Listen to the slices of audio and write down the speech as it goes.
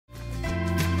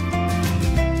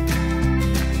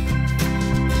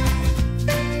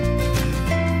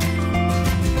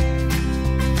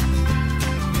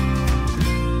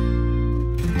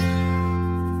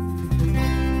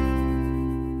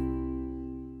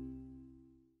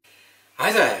Hi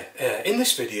there, in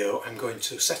this video I'm going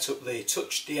to set up the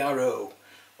TouchDRO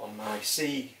on my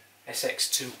Sieg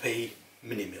SX2P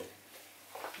mini mill.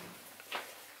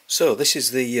 So this is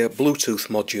the Bluetooth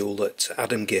module that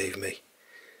Adam gave me,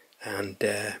 and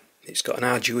it's got an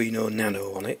Arduino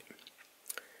Nano on it,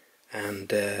 and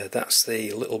that's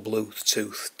the little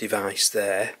Bluetooth device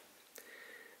there,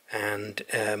 and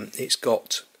it's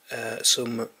got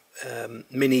some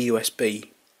mini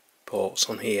USB ports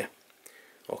on here,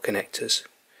 or connectors.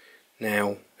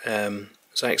 Now,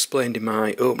 as I explained in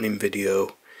my opening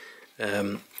video,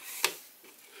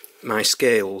 my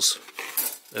scales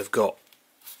have got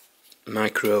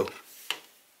micro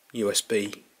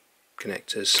USB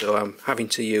connectors, so I'm having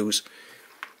to use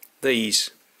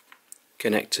these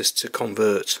connectors to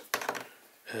convert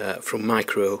from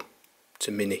micro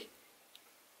to mini.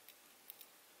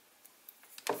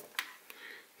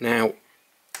 Now,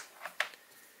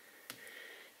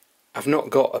 I've not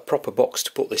got a proper box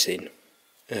to put this in,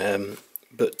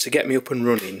 but to get me up and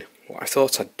running, what I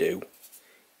thought I'd do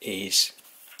is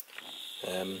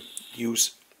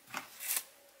use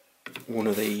one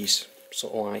of these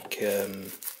sort of like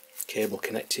cable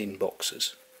connecting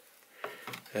boxes,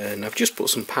 and I've just put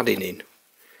some padding in,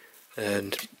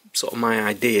 and sort of my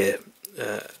idea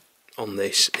on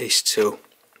this is to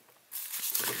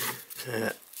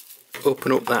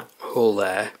open up that hole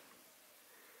there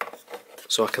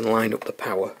so I can line up the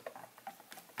power.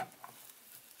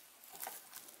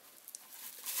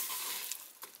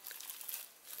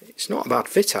 It's not a bad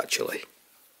fit actually,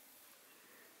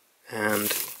 and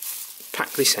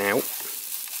pack this out.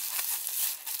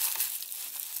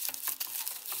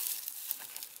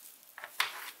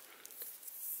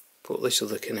 Put this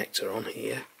other connector on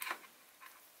here.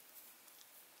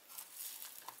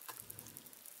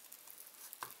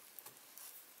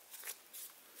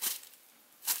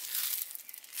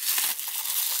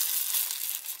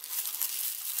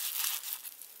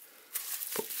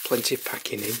 Put plenty of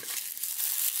packing in.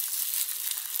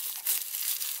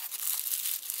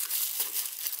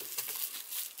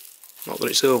 Not that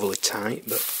it's overly tight,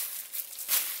 but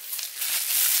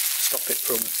stop it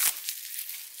from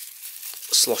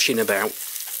sloshing about.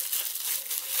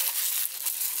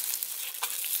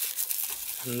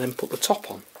 And then put the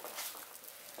top on.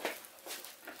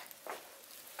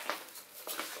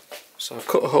 So I've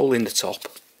cut a hole in the top,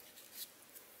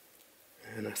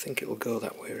 and I think it will go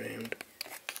that way around.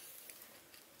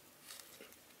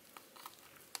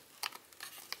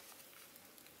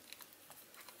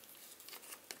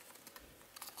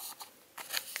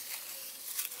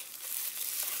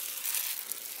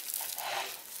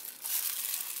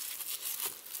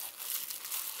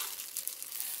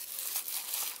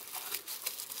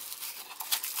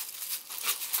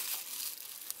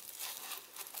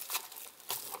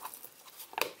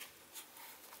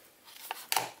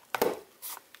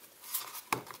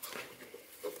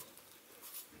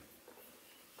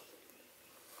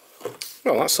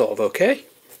 Well, that's sort of okay.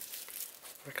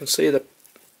 I can see the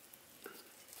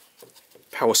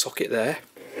power socket there.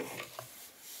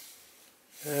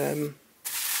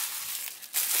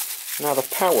 Now the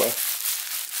power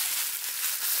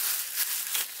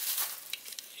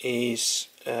is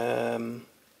it's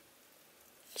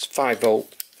 5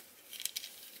 volt.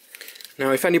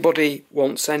 Now if anybody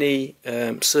wants any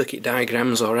circuit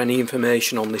diagrams or any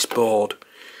information on this board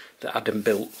that Adam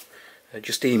built,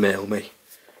 just email me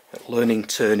at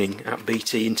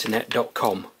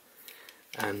learningturning@btinternet.com,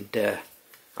 and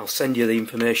I'll send you the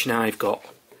information I've got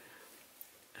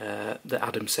that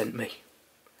Adam sent me.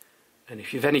 And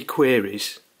if you've any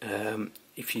queries,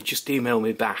 if you just email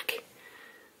me back,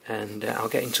 and I'll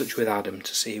get in touch with Adam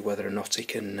to see whether or not he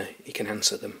can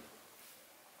answer them.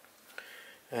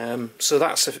 So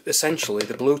that's essentially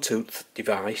the Bluetooth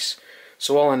device.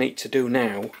 So all I need to do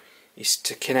now is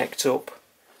to connect up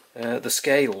the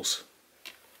scales.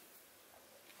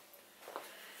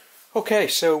 Okay,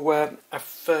 so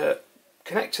I've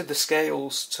connected the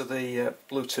scales to the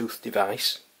Bluetooth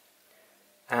device,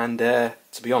 and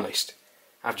to be honest,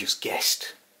 I've just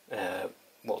guessed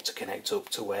what to connect up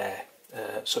to where,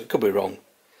 so it could be wrong.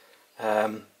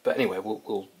 But anyway,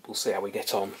 we'll see how we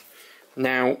get on.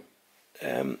 Now,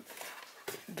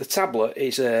 the tablet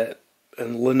is a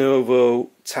Lenovo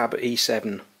Tab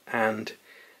E7, and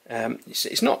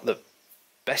it's not the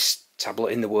best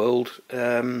tablet in the world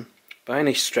by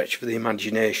any stretch of the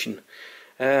imagination,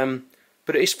 but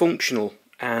it is functional,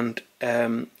 and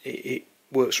it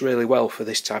works really well for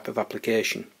this type of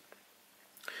application.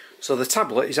 So the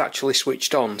tablet is actually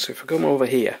switched on, so if I come over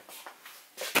here,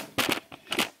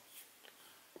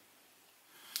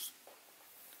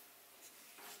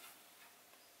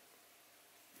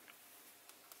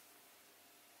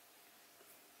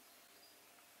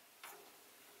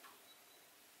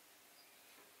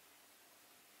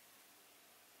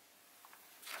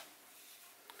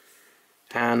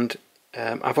 and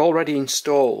I've already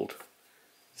installed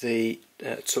the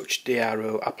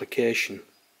TouchDRO application,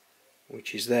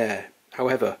 which is there.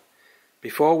 However,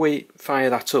 before we fire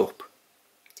that up,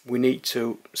 we need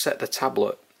to set the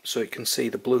tablet so it can see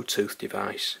the Bluetooth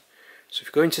device. So if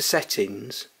you go into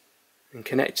settings and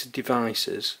connected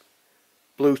devices,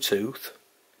 Bluetooth,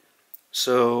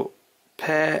 so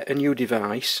pair a new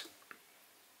device,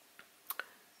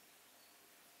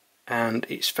 and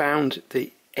it's found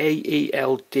the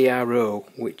AELDRO,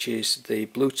 which is the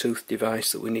Bluetooth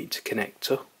device that we need to connect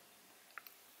to.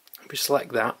 We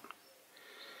select that,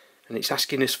 and it's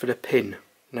asking us for the pin.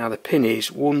 Now the pin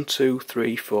is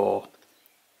 1234.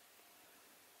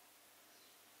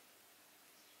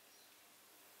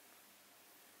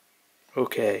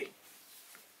 Okay.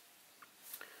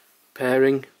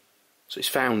 Pairing, so it's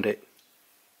found it.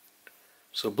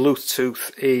 So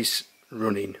Bluetooth is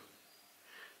running.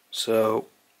 So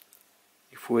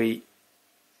if we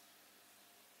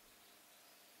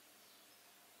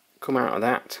come out of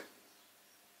that,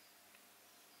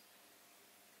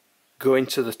 go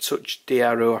into the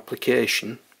TouchDRO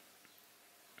application,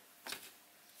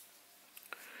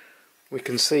 we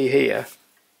can see here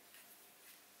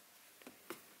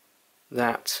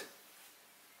that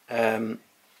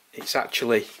it's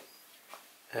actually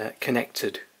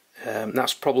connected.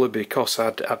 That's probably because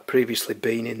I'd previously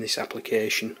been in this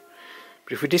application,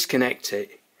 but if we disconnect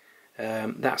it,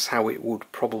 that's how it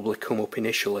would probably come up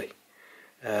initially.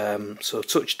 So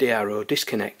TouchDRO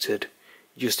disconnected,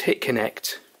 just hit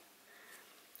connect,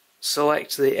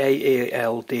 select the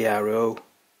AELDRO,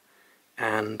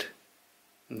 and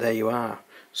there you are.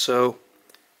 So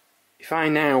if I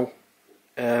now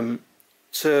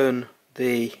turn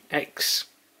the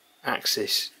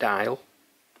X-axis dial,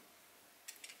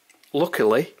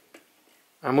 luckily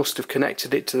I must have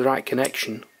connected it to the right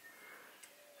connection.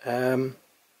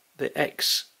 The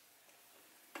X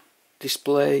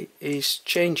display is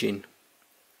changing.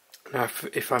 Now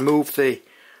if I move the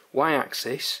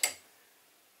Y-axis,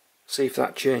 see if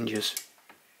that changes,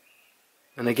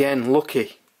 and again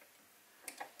lucky,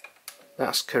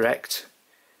 that's correct.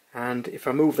 And if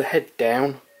I move the head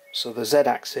down, so the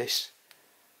Z-axis,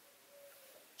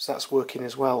 so that's working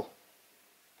as well.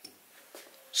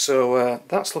 So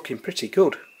that's looking pretty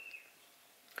good.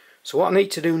 So what I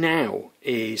need to do now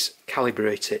is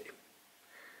calibrate it.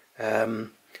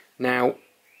 Now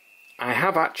I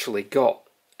have actually got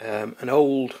an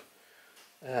old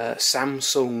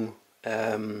Samsung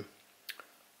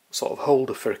sort of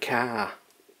holder for a car,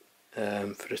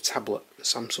 for a tablet, the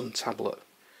Samsung tablet,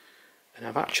 and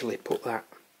I've actually put that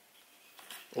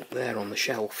up there on the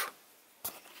shelf.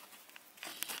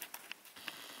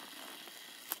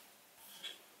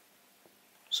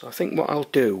 So I think what I'll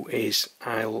do is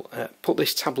I'll put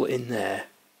this tablet in there,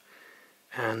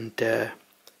 and then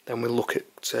we'll look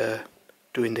at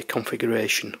doing the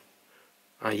configuration,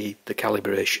 i.e. the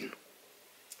calibration.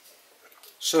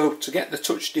 So to get the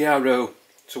TouchDRO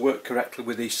to work correctly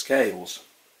with these scales,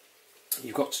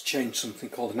 you've got to change something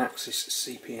called an axis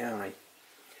CPI,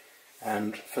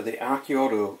 and for the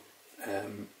Archauto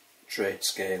trade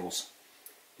scales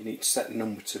you need to set the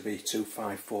number to be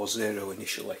 2540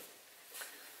 initially.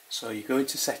 So you go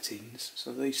into settings,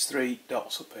 so these three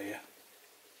dots up here,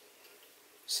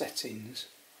 settings,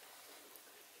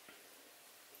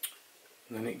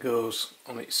 and then it goes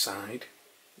on its side,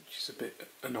 which is a bit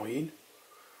annoying,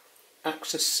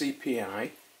 axis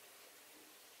CPI,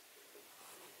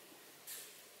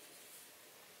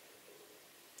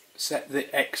 set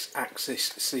the X-axis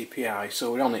CPI,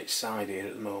 so we're on its side here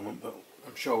at the moment, but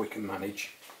I'm sure we can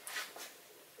manage.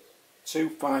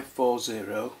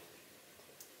 2540,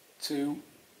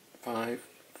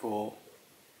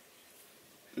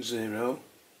 2540,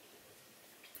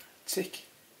 tick,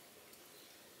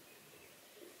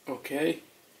 OK.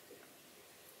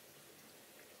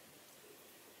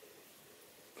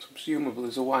 So presumably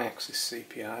there's a Y-axis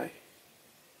CPI.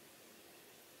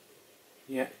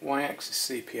 Yeah,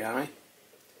 Y-axis CPI.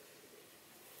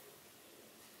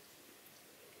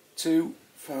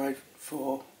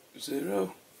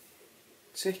 2540,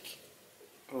 tick,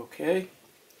 OK.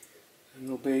 And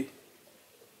there'll be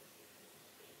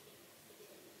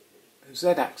a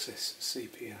Z-axis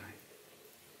CPI.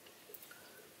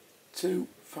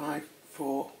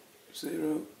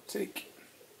 2540, tick.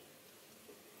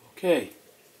 OK.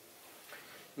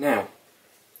 Now,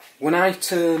 when I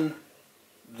turn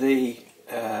the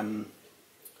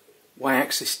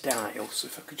Y-axis dial, so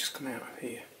if I could just come out of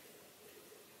here.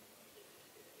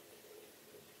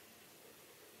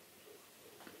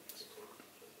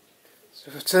 So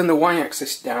if I turn the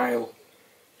Y-axis dial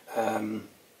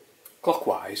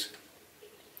clockwise,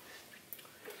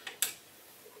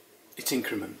 it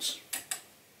increments.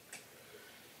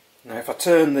 Now if I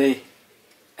turn the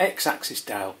x-axis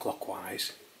dial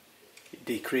clockwise, it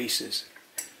decreases.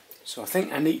 So I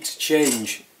think I need to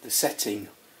change the setting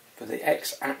for the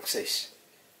x-axis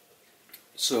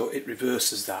so it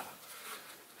reverses that.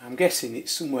 I'm guessing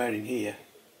it's somewhere in here.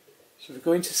 So we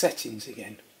go into settings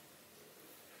again,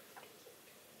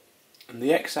 and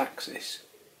the x-axis,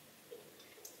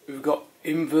 we've got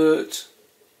invert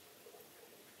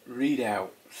readout,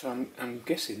 so I'm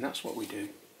guessing that's what we do.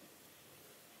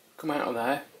 Come out of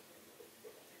there,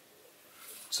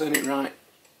 turn it right,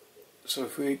 so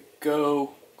if we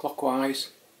go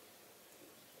clockwise,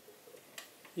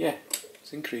 yeah,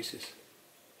 it increases.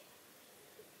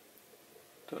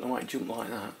 Don't know why it jumped like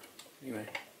that. Anyway,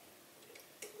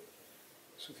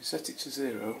 so if you set it to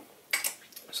 0,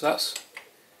 so that's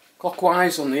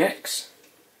clockwise on the X,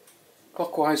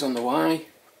 clockwise on the Y,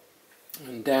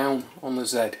 and down on the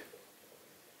Z.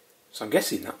 So I'm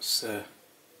guessing that's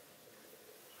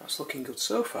looking good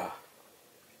so far.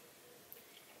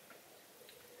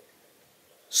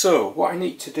 So what I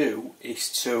need to do is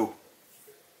to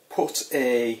put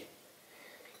a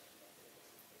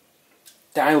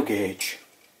dial gauge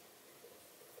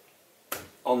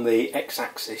on the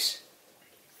x-axis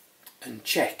and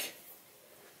check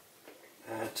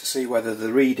to see whether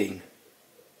the reading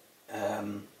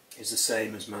is the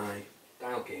same as my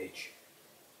dial gauge.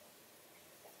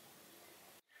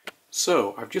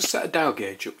 So I've just set a dial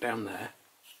gauge up down there.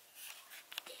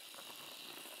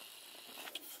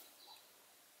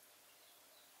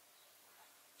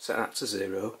 Set that to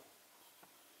 0.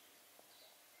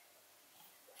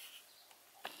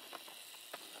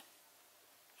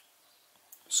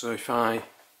 So if I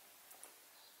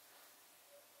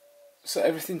set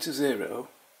everything to 0,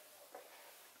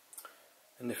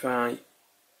 and if I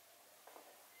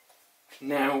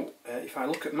now if I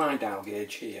look at my dial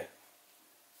gauge here,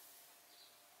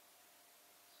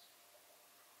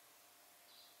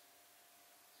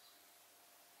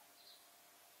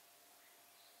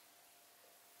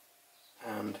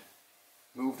 and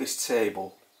move this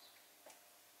table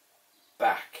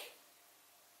back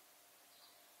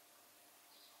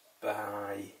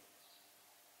by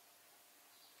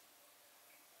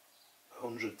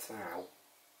 100 thou.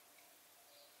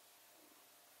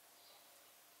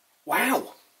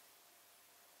 Wow!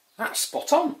 That's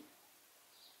spot on!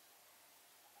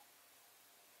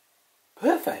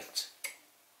 Perfect!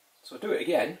 So I'll do it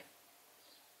again.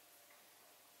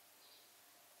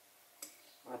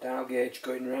 My dial gauge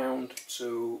going round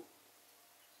to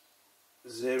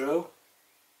 0.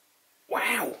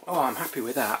 Wow! Oh, I'm happy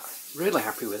with that. Really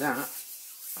happy with that.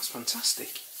 That's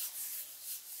fantastic.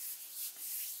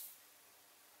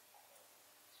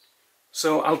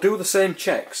 So I'll do the same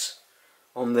checks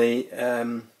on the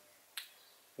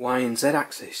Y and Z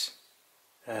axis,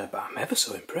 but I'm ever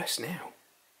so impressed now.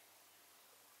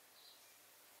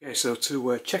 Okay, so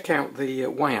to check out the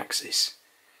Y axis,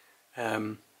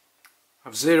 I've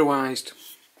zeroised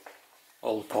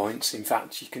all the points. In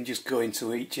fact, you can just go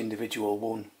into each individual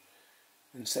one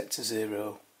and set to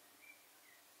 0.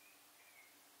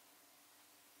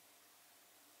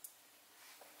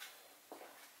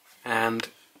 And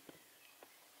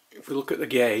if we look at the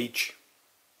gauge,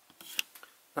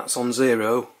 that's on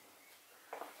 0.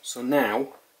 So now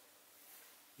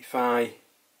if I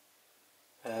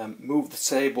move the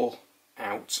table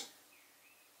out,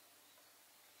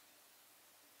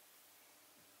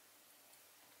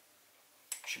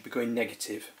 it should be going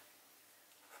negative.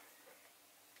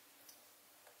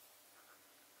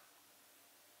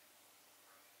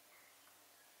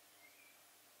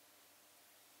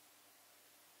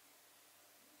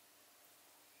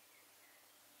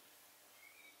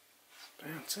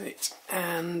 About it,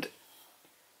 and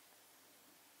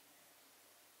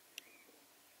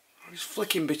I'm just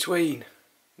flicking between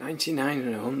 99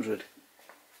 and 100,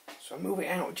 so I move it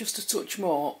out just a touch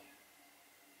more.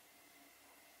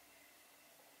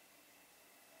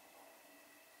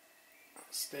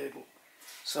 That's stable,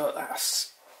 so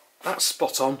that's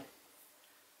spot on.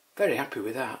 Very happy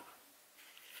with that.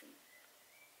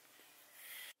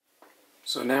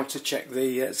 So now to check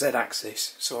the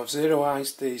Z-axis. So I've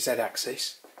zeroised the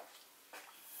Z-axis.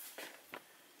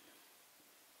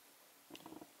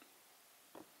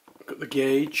 Look at the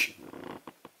gauge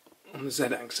on the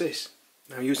Z-axis.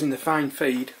 Now using the fine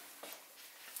feed,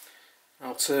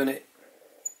 I'll turn it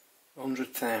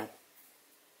 100 thou.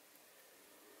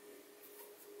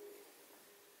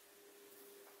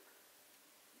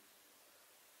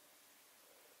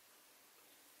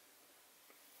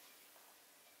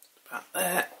 About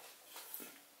there.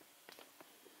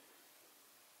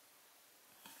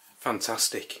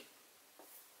 Fantastic.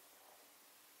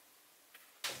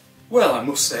 Well, I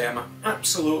must say I'm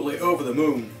absolutely over the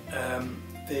moon.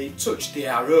 The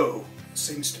TouchDRO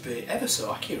seems to be ever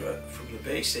so accurate from the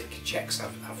basic checks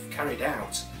I've carried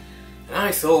out, and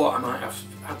I thought I might have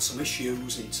had some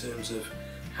issues in terms of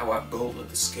how I bolted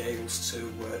the scales to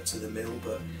the mill,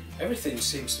 but everything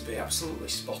seems to be absolutely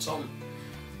spot on.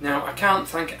 Now, I can't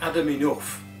thank Adam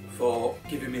enough for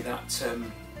giving me that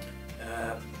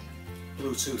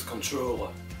Bluetooth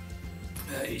controller.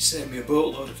 It saved me a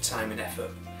boatload of time and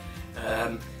effort.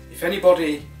 If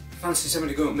anybody fancies having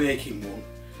a go at making one,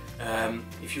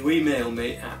 if you email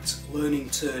me at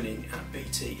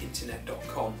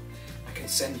learningturning@btinternet.com, I can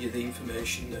send you the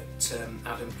information that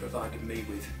Adam provided me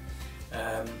with.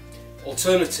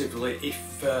 Alternatively,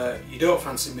 if you don't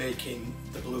fancy making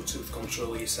the Bluetooth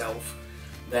controller yourself,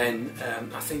 then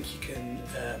I think you can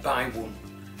buy one.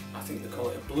 I think they call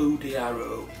it a Blue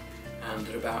DRO, and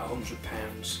they're about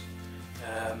 £100.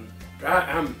 But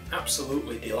I'm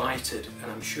absolutely delighted,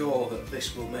 and I'm sure that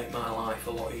this will make my life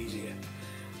a lot easier.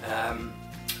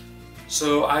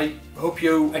 So I hope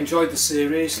you enjoyed the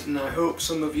series, and I hope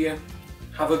some of you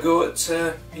have a go at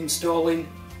installing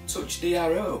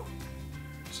TouchDRO.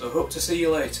 So hope to see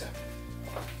you later.